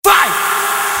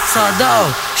Sadall,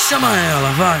 chama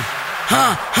ela, vai.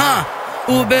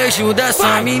 O beijo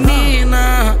dessa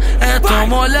menina é tão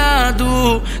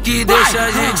molhado que deixa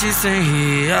a gente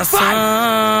sem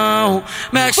reação.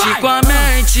 Mexe com a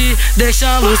mente, deixa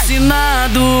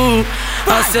alucinado,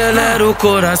 acelera o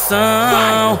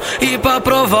coração. E pra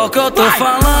provar o que eu tô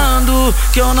falando,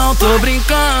 que eu não tô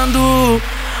brincando,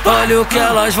 olha o que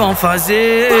elas vão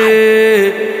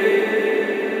fazer.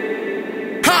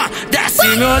 Desce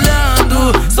me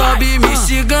olhando, sobe me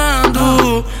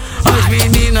instigando. As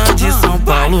meninas de São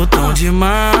Paulo tão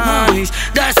demais.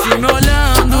 Desce me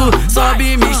olhando,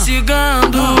 sobe me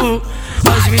instigando.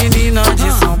 As meninas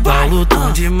de São Paulo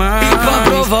tão demais. E pra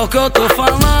provar o que eu tô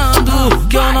falando,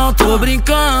 que eu não tô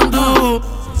brincando,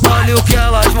 olha o que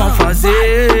elas vão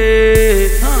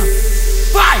fazer.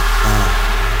 Vai!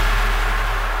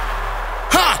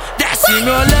 Desce me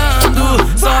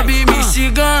olhando, sobe me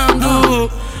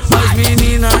instigando. As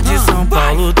meninas de São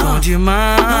Paulo tão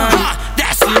demais.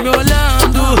 Desce me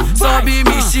olhando, sobe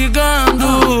me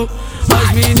instigando.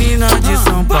 As meninas de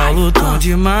São Paulo tão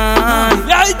demais.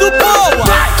 E aí do boa,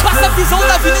 passa a visão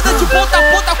da avenida de ponta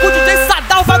a ponta com o DJ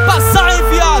Sadall, vai passar, hein,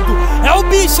 viado. É o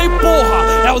bicho, hein,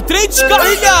 porra, é o trem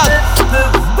descarrilhado.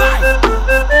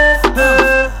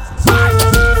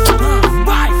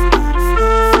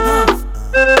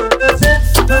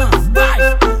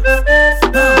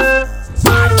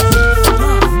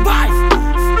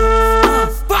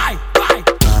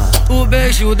 O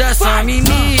beijo dessa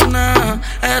menina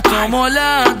é tão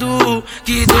molhado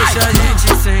que deixa a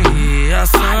gente sem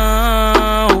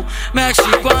reação. Mexe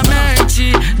com a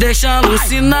mente, deixa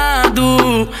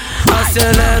alucinado,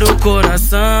 acelera o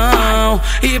coração.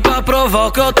 E pra provar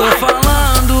o que eu tô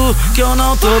falando, que eu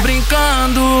não tô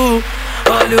brincando,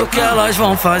 olha o que elas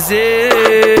vão fazer.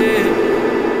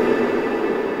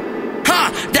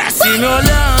 Desce me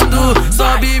olhando,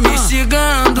 sobe me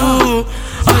instigando.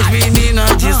 As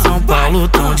meninas de São Paulo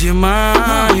tão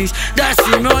demais.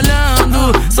 Desce me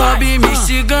olhando, sobe me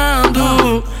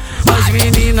instigando. As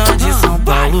meninas de São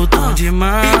Paulo tão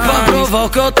demais. E pra provar o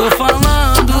que eu tô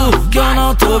falando, que eu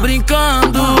não tô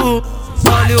brincando,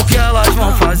 olha o que elas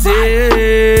vão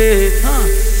fazer.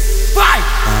 Vai!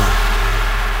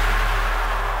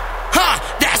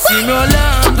 Desce me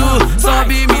olhando,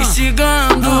 sobe me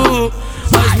instigando.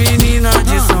 As meninas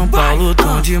de São Paulo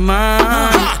tão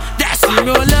demais. Desce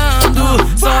me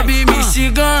olhando, sobe me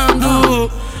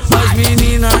instigando. As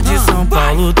meninas de São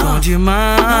Paulo tão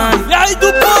demais. E aí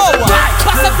do boa,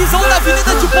 passa a visão da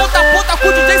avenida de ponta a ponta com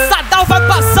o DJ Sadall, vai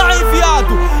passar, hein,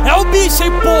 viado. É o bicho,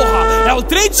 hein, porra, é o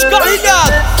trem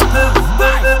descarrilhado.